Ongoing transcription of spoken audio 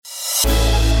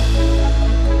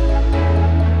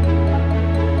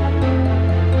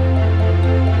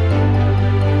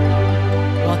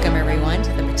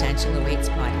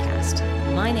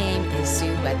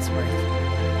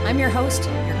I'm your host,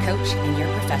 your coach, and your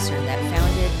professor that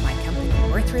founded my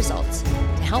company, Worth Results,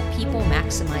 to help people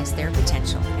maximize their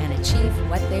potential and achieve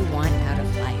what they want out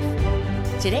of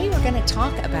life. Today, we're going to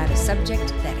talk about a subject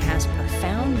that has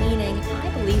profound meaning,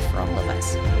 I believe, for all of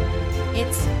us.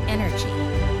 It's energy.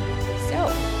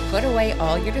 So, put away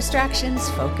all your distractions,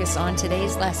 focus on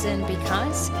today's lesson,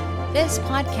 because this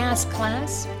podcast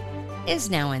class is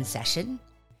now in session.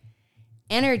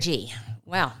 Energy.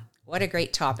 Well, what a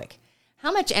great topic.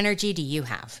 How much energy do you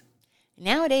have?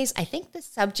 Nowadays, I think the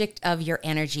subject of your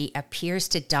energy appears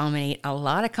to dominate a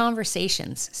lot of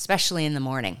conversations, especially in the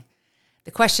morning.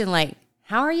 The question like,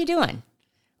 how are you doing?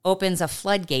 Opens a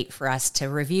floodgate for us to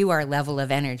review our level of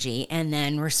energy and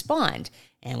then respond.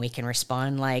 And we can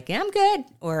respond like, I'm good,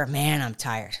 or man, I'm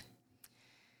tired.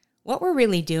 What we're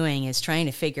really doing is trying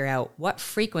to figure out what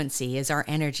frequency is our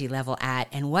energy level at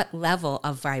and what level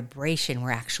of vibration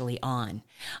we're actually on.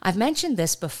 I've mentioned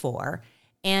this before,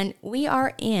 and we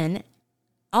are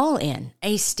all in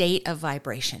a state of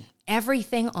vibration.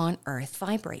 Everything on Earth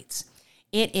vibrates.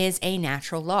 It is a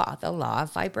natural law, the law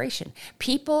of vibration.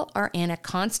 People are in a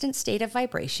constant state of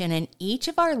vibration, and each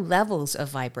of our levels of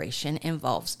vibration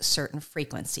involves certain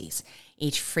frequencies.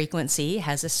 Each frequency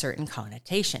has a certain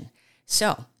connotation.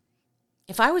 So,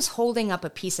 if I was holding up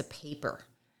a piece of paper,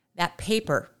 that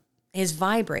paper is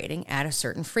vibrating at a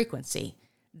certain frequency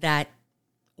that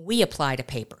we apply to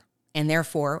paper, and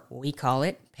therefore we call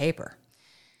it paper.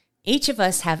 Each of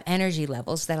us have energy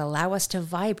levels that allow us to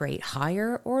vibrate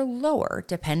higher or lower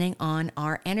depending on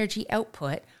our energy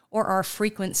output or our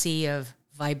frequency of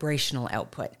vibrational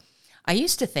output. I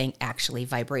used to think, actually,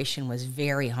 vibration was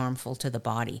very harmful to the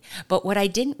body. But what I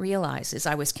didn't realize is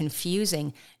I was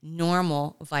confusing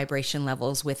normal vibration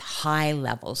levels with high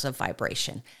levels of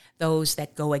vibration, those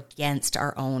that go against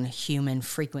our own human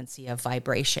frequency of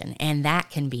vibration. And that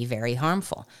can be very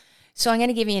harmful. So I'm going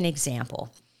to give you an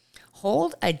example.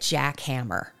 Hold a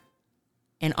jackhammer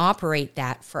and operate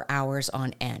that for hours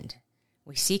on end.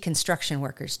 We see construction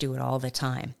workers do it all the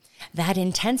time. That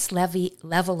intense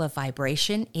level of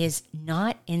vibration is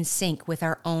not in sync with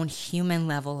our own human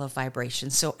level of vibration.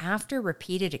 So after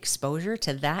repeated exposure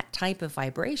to that type of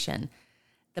vibration,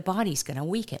 the body's going to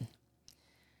weaken.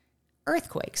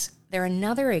 Earthquakes, they're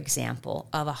another example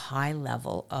of a high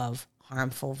level of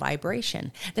harmful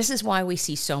vibration. This is why we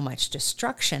see so much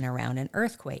destruction around an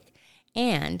earthquake.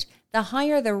 And the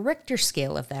higher the Richter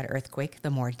scale of that earthquake,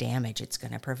 the more damage it's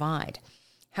going to provide.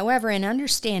 However, in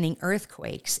understanding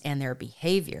earthquakes and their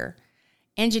behavior,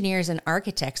 engineers and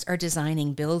architects are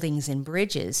designing buildings and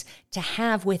bridges to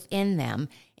have within them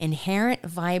inherent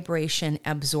vibration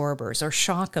absorbers or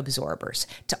shock absorbers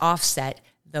to offset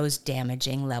those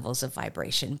damaging levels of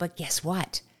vibration. But guess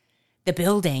what? The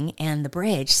building and the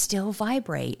bridge still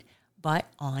vibrate, but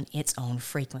on its own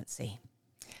frequency.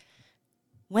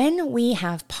 When we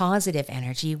have positive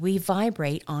energy, we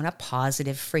vibrate on a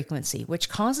positive frequency, which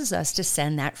causes us to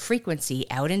send that frequency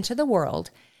out into the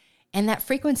world, and that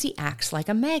frequency acts like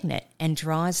a magnet and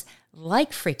draws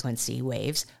like frequency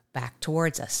waves back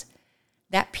towards us.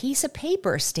 That piece of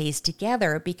paper stays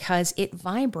together because it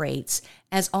vibrates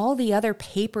as all the other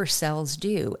paper cells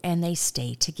do, and they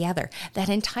stay together. That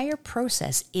entire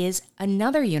process is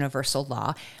another universal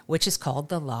law, which is called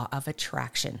the law of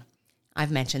attraction. I've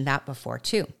mentioned that before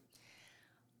too.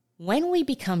 When we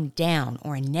become down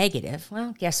or negative,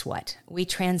 well, guess what? We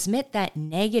transmit that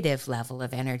negative level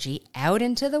of energy out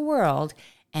into the world,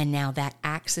 and now that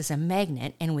acts as a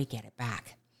magnet and we get it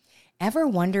back. Ever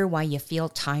wonder why you feel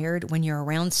tired when you're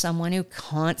around someone who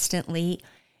constantly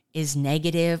is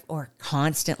negative or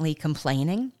constantly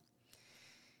complaining?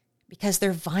 Because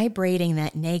they're vibrating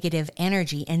that negative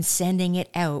energy and sending it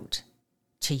out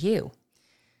to you.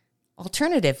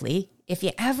 Alternatively, if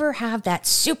you ever have that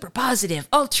super positive,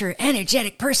 ultra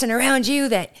energetic person around you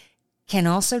that can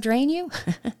also drain you,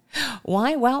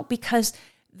 why? Well, because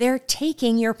they're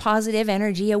taking your positive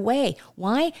energy away.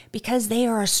 Why? Because they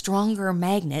are a stronger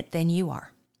magnet than you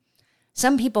are.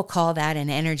 Some people call that an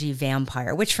energy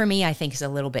vampire, which for me, I think is a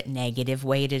little bit negative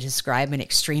way to describe an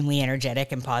extremely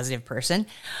energetic and positive person.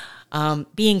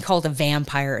 Being called a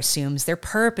vampire assumes they're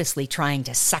purposely trying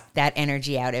to suck that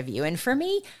energy out of you. And for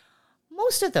me,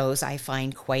 most of those I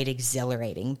find quite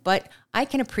exhilarating, but I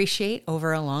can appreciate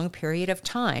over a long period of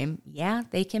time, yeah,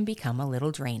 they can become a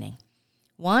little draining.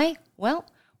 Why? Well,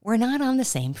 we're not on the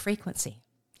same frequency.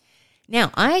 Now,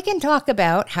 I can talk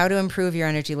about how to improve your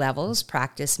energy levels,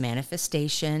 practice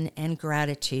manifestation and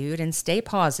gratitude, and stay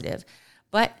positive,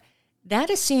 but that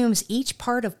assumes each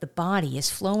part of the body is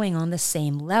flowing on the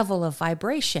same level of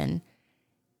vibration.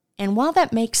 And while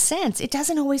that makes sense, it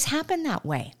doesn't always happen that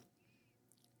way.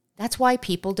 That's why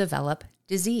people develop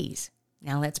disease.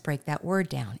 Now let's break that word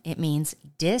down. It means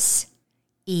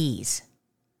dis-ease.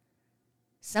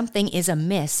 Something is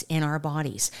amiss in our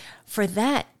bodies. For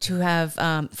that to have,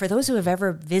 for those who have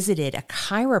ever visited a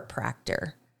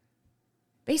chiropractor,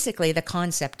 basically the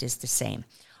concept is the same.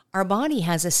 Our body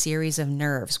has a series of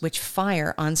nerves which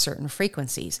fire on certain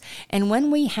frequencies. And when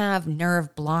we have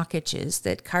nerve blockages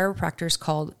that chiropractors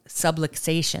call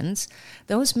subluxations,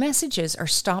 those messages are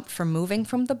stopped from moving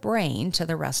from the brain to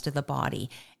the rest of the body.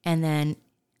 And then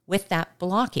with that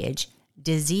blockage,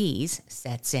 disease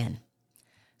sets in.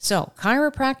 So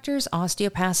chiropractors,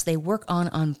 osteopaths, they work on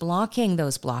unblocking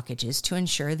those blockages to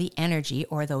ensure the energy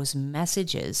or those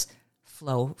messages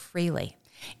flow freely.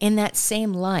 In that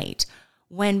same light,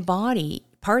 when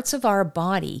parts of our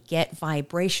body get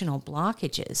vibrational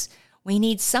blockages, we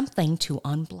need something to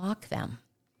unblock them.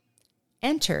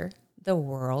 Enter the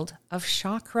world of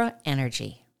chakra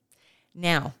energy.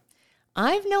 Now,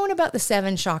 I've known about the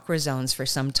 7 chakra zones for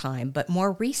some time, but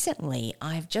more recently,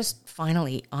 I've just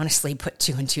finally, honestly, put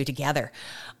 2 and 2 together.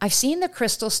 I've seen the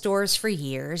crystal stores for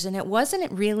years, and it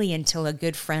wasn't really until a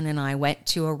good friend and I went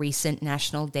to a recent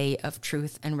National Day of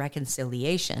Truth and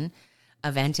Reconciliation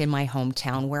event in my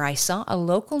hometown where I saw a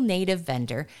local native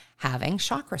vendor having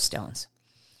chakra stones.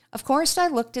 Of course, I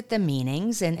looked at the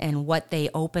meanings and what they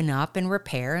open up and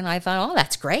repair, and I thought, oh,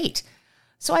 that's great.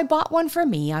 So I bought one for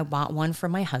me. I bought one for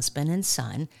my husband and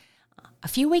son. A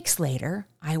few weeks later,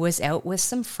 I was out with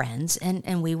some friends,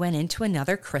 and we went into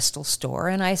another crystal store,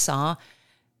 and I saw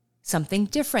something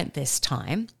different this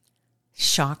time,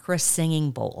 chakra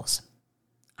singing bowls.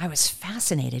 I was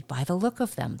fascinated by the look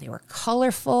of them. They were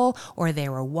colorful, or they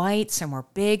were white. Some were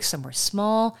big, some were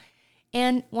small.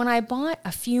 And when I bought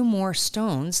a few more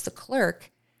stones, the clerk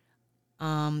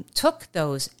took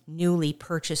those newly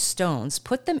purchased stones,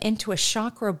 put them into a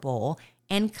chakra bowl,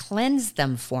 and cleansed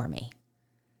them for me.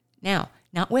 Now,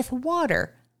 not with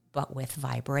water, but with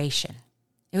vibration.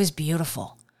 It was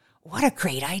beautiful. What a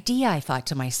great idea, I thought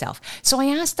to myself. So I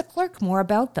asked the clerk more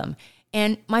about them.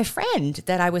 And my friend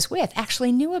that I was with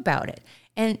actually knew about it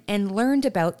and learned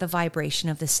about the vibration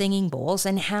of the singing bowls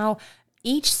and how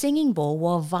each singing bowl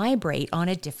will vibrate on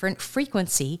a different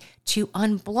frequency to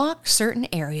unblock certain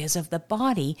areas of the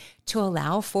body to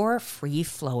allow for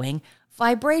free-flowing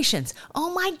vibrations.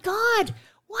 Oh my God,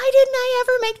 why didn't I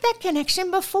ever make that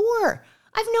connection before?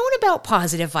 I've known about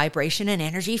positive vibration and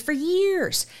energy for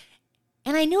years.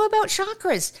 And I knew about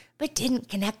chakras, but didn't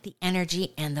connect the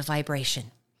energy and the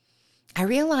vibration. I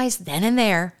realized then and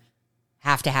there,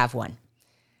 have to have one.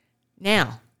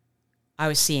 Now, I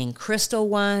was seeing crystal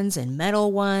ones and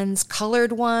metal ones,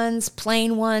 colored ones,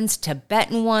 plain ones,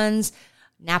 Tibetan ones,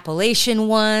 Napalacian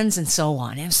ones, and so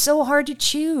on. It was so hard to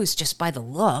choose just by the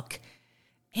look.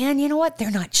 And you know what?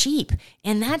 They're not cheap.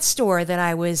 In that store that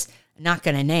I was not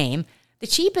going to name, the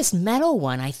cheapest metal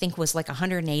one, I think, was like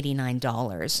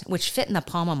 $189, which fit in the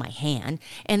palm of my hand.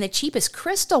 And the cheapest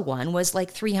crystal one was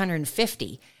like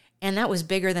 $350, and that was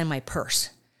bigger than my purse.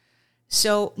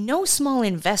 So no small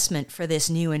investment for this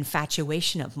new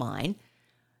infatuation of mine.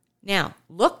 Now,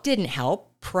 look didn't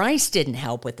help. Price didn't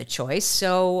help with the choice,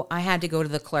 so I had to go to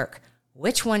the clerk.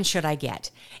 Which one should I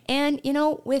get? And, you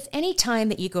know, with any time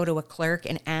that you go to a clerk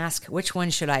and ask, which one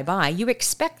should I buy, you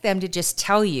expect them to just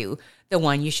tell you the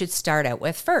one you should start out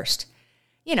with first.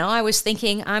 You know, I was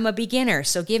thinking, I'm a beginner,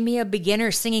 so give me a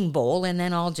beginner singing bowl and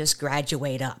then I'll just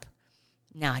graduate up.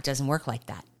 No, it doesn't work like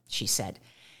that, she said.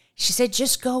 She said,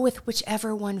 just go with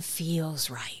whichever one feels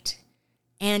right.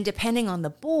 And depending on the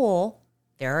bowl,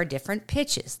 there are different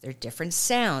pitches, there are different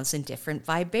sounds and different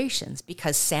vibrations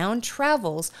because sound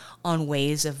travels on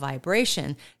waves of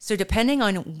vibration. So depending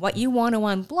on what you want to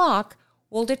unblock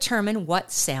will determine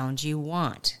what sound you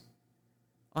want.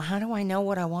 Well, how do I know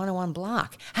what I want to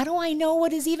unblock? How do I know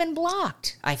what is even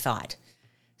blocked? I thought.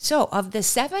 So of the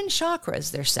 7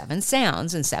 chakras, there's 7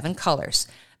 sounds and 7 colors.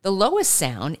 The lowest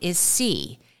sound is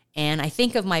C. And I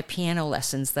think of my piano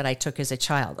lessons that I took as a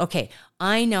child. Okay,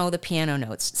 I know the piano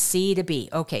notes, C to B.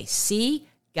 Okay, C,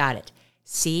 got it.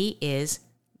 C is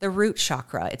the root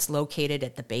chakra. It's located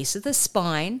at the base of the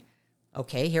spine.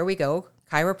 Okay, here we go.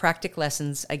 Chiropractic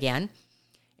lessons again.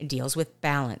 It deals with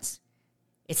balance.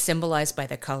 It's symbolized by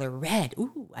the color red.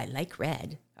 Ooh, I like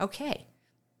red. Okay,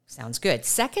 sounds good.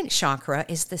 Second chakra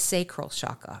is the sacral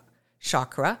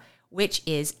chakra, which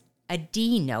is a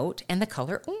D note and the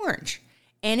color orange.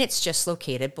 And it's just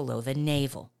located below the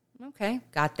navel. Okay,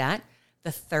 got that.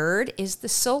 The third is the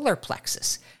solar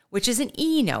plexus, which is an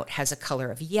E note, has a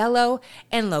color of yellow,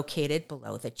 and located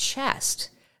below the chest.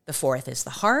 The fourth is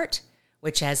the heart,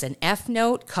 which has an F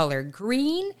note, color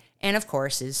green, and of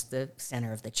course is the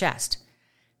center of the chest.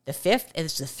 The fifth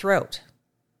is the throat.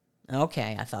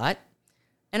 Okay, I thought.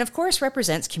 And of course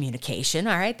represents communication.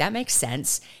 All right, that makes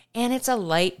sense. And it's a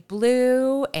light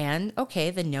blue and, okay,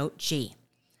 the note G.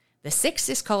 The 6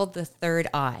 is called the third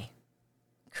eye.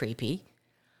 Creepy.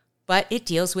 But it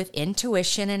deals with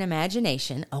intuition and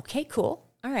imagination. Okay, cool.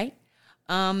 All right.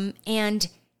 And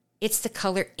it's the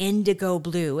color indigo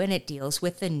blue, and it deals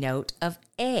with the note of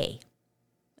A.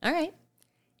 All right.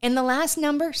 And the last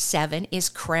number, 7, is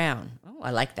crown. Oh,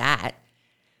 I like that.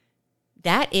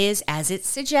 That is, as it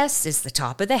suggests, is the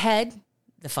top of the head,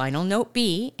 the final note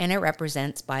B, and it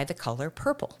represents by the color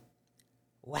purple.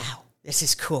 Wow, this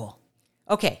is cool.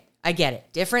 Okay, I get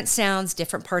it. Different sounds,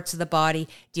 different parts of the body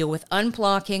deal with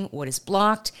unblocking what is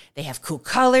blocked. They have cool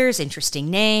colors, interesting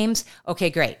names.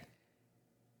 Okay, great.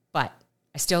 But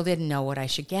I still didn't know what I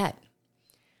should get.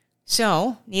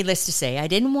 So, needless to say, I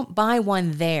didn't buy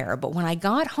one there, but when I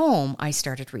got home, I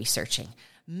started researching.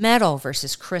 Metal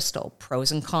versus crystal, pros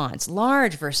and cons.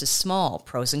 Large versus small,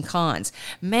 pros and cons.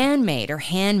 Man-made or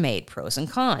handmade, pros and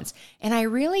cons. And I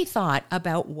really thought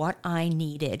about what I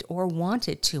needed or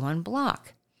wanted to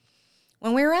unblock.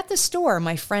 When we were at the store,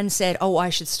 my friend said, I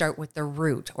should start with the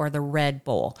root or the red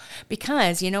bowl.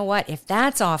 Because, you know what? If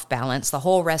that's off balance, the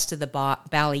whole rest of the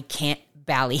body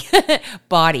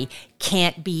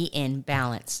can't be in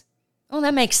balance. Oh,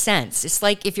 that makes sense. It's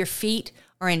like if your feet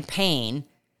are in pain,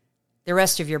 the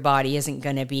rest of your body isn't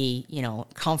going to be,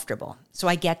 comfortable. So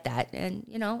I get that. And,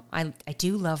 I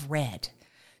do love red.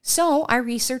 So I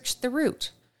researched the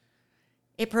root.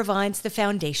 It provides the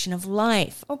foundation of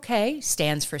life. Okay,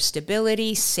 stands for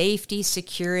stability, safety,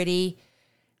 security.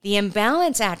 The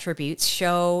imbalance attributes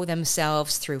show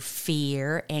themselves through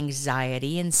fear,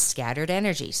 anxiety, and scattered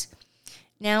energies.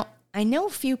 Now, I know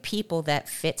few people that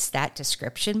fits that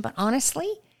description, but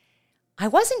honestly, I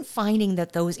wasn't finding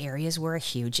that those areas were a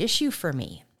huge issue for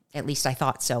me. At least I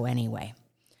thought so anyway.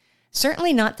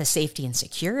 Certainly not the safety and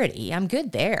security. I'm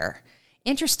good there.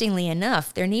 Interestingly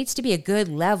enough, there needs to be a good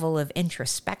level of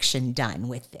introspection done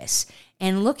with this.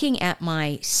 And looking at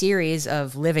my series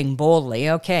of Living Boldly,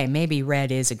 okay, maybe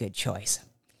red is a good choice.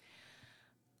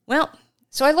 Well,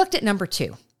 so I looked at number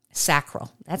 2,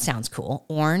 sacral. That sounds cool.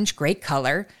 Orange, great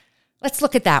color. Let's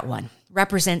look at that one.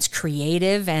 Represents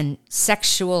creative and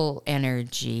sexual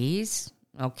energies.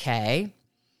 Okay.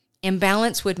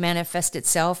 Imbalance would manifest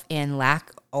itself in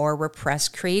lack or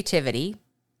repressed creativity.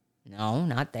 No,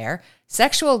 not there.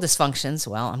 Sexual dysfunctions,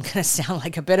 well, I'm going to sound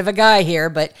like a bit of a guy here,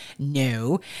 but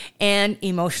no. And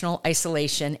emotional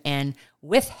isolation and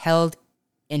withheld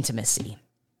intimacy.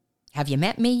 Have you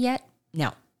met me yet?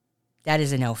 No, that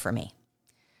is a no for me.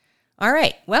 All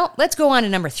right, well, let's go on to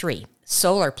number 3.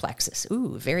 Solar plexus.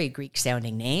 Ooh, very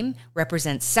Greek-sounding name.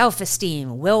 Represents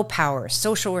self-esteem, willpower,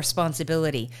 social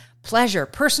responsibility, pleasure,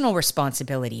 personal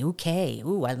responsibility. Okay,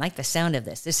 ooh, I like the sound of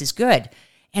this. This is good.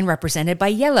 And represented by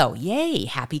yellow. Yay,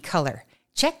 happy color.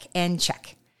 Check and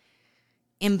check.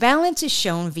 Imbalance is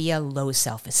shown via low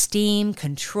self-esteem,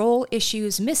 control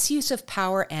issues, misuse of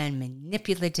power, and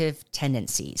manipulative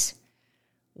tendencies.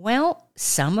 Well,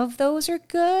 some of those are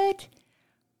good,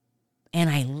 and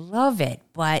I love it,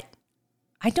 but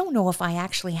I don't know if I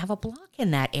actually have a block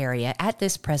in that area at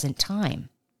this present time.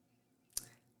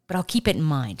 But I'll keep it in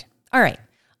mind. All right,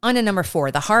 on to number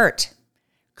 4, the heart.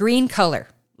 Green color.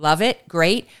 Love it.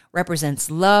 Great. Represents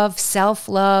love,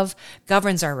 self-love,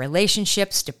 governs our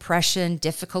relationships, depression,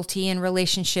 difficulty in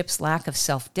relationships, lack of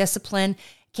self-discipline.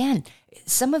 Again,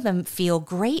 some of them feel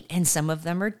great and some of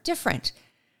them are different.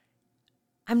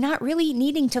 I'm not really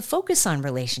needing to focus on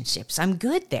relationships. I'm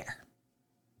good there.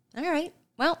 All right.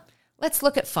 Well, let's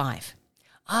look at 5.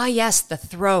 Ah, yes, the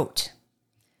throat.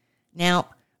 Now,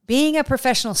 being a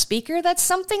professional speaker, that's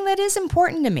something that is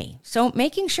important to me. So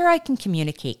making sure I can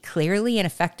communicate clearly and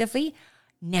effectively,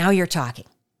 now you're talking.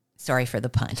 Sorry for the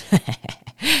pun.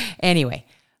 Anyway,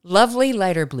 lovely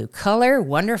lighter blue color,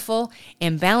 wonderful.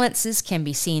 Imbalances can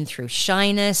be seen through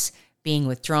shyness, being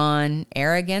withdrawn,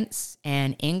 arrogance,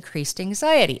 and increased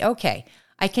anxiety. Okay,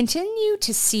 I continue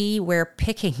to see where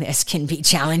picking this can be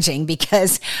challenging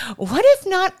because what if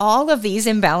not all of these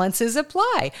imbalances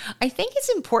apply? I think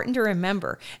it's important to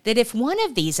remember that if one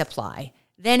of these apply,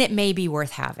 then it may be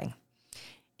worth having.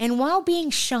 And while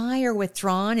being shy or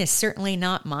withdrawn is certainly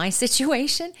not my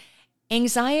situation,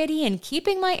 anxiety and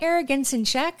keeping my arrogance in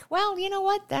check, well, you know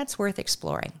what? That's worth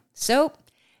exploring. So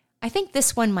I think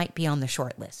this one might be on the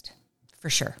short list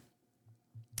for sure.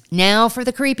 Now for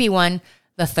the creepy one,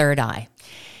 the third eye.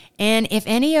 And if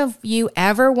any of you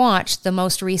ever watched the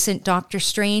most recent Doctor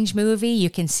Strange movie, you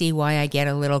can see why I get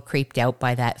a little creeped out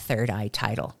by that third eye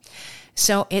title.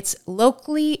 So it's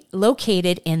locally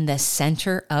located in the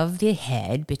center of the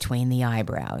head between the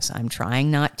eyebrows. I'm trying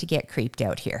not to get creeped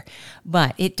out here,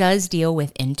 but it does deal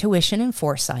with intuition and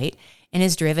foresight and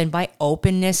is driven by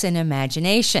openness and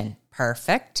imagination.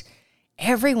 Perfect.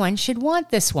 Everyone should want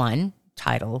this one,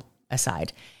 title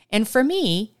aside. And for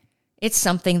me, it's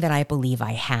something that I believe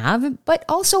I have, but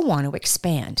also want to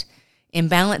expand.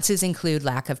 Imbalances include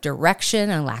lack of direction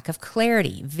and lack of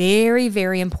clarity. Very,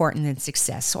 very important in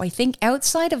success. So I think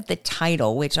outside of the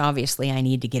title, which obviously I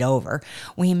need to get over,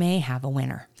 we may have a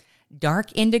winner. Dark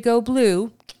indigo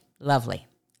blue, lovely.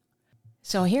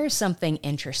 So here's something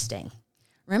interesting.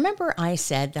 Remember I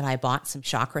said that I bought some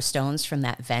chakra stones from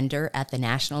that vendor at the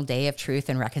National Day of Truth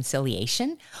and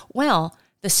Reconciliation? Well,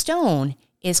 the stone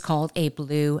is called a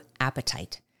blue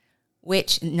apatite,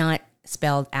 which not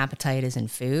spelled appetite as in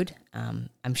food.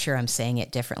 I'm sure I'm saying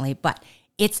it differently, but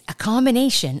it's a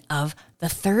combination of the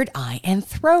third eye and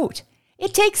throat.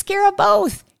 It takes care of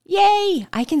both. Yay!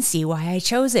 I can see why I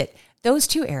chose it. Those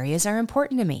two areas are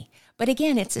important to me. But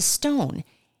again, it's a stone.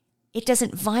 It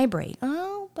doesn't vibrate.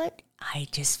 Oh, but I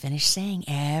just finished saying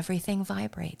everything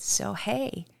vibrates. So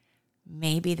hey,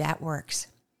 maybe that works.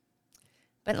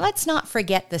 But let's not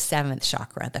forget the seventh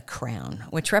chakra, the crown,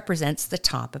 which represents the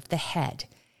top of the head.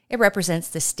 It represents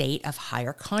the state of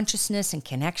higher consciousness and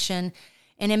connection.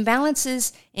 And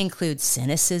imbalances include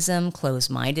cynicism,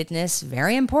 closed-mindedness,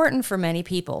 very important for many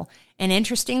people. And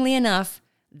interestingly enough,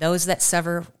 those that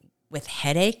suffer with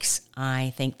headaches,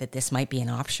 I think that this might be an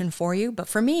option for you. But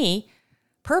for me,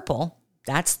 purple,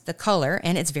 that's the color,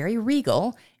 and it's very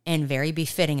regal and very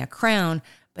befitting a crown,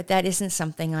 but that isn't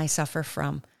something I suffer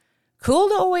from. Cool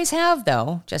to always have,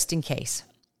 though, just in case.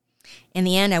 In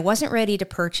the end, I wasn't ready to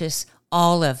purchase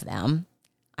all of them.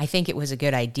 I think it was a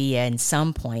good idea in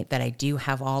some point that I do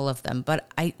have all of them, but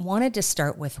I wanted to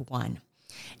start with one.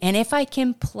 And if I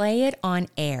can play it on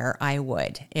air, I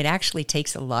would. It actually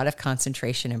takes a lot of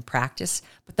concentration and practice,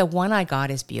 but the one I got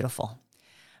is beautiful.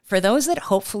 For those that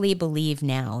hopefully believe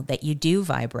now that you do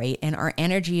vibrate and our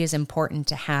energy is important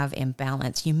to have in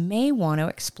balance, you may want to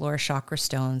explore chakra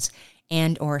stones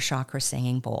and or chakra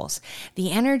singing bowls.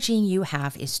 The energy you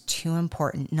have is too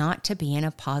important not to be in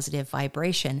a positive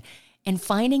vibration, and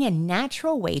finding a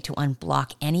natural way to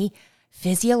unblock any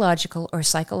physiological or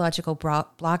psychological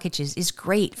blockages is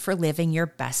great for living your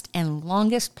best and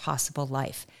longest possible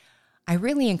life. I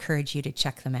really encourage you to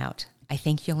check them out. I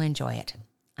think you'll enjoy it.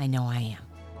 I know I am.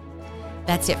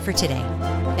 That's it for today.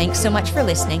 Thanks so much for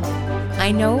listening.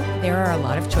 I know there are a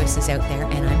lot of choices out there,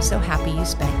 and I'm so happy you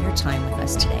spent your time with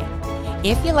us today.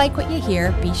 If you like what you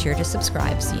hear, be sure to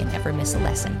subscribe so you never miss a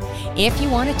lesson. If you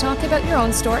want to talk about your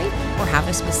own story or have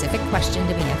a specific question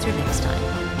to be answered next time,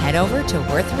 head over to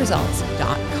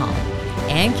worthresults.com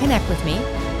and connect with me.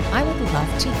 I would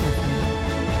love to hear from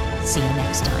you. See you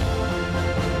next time.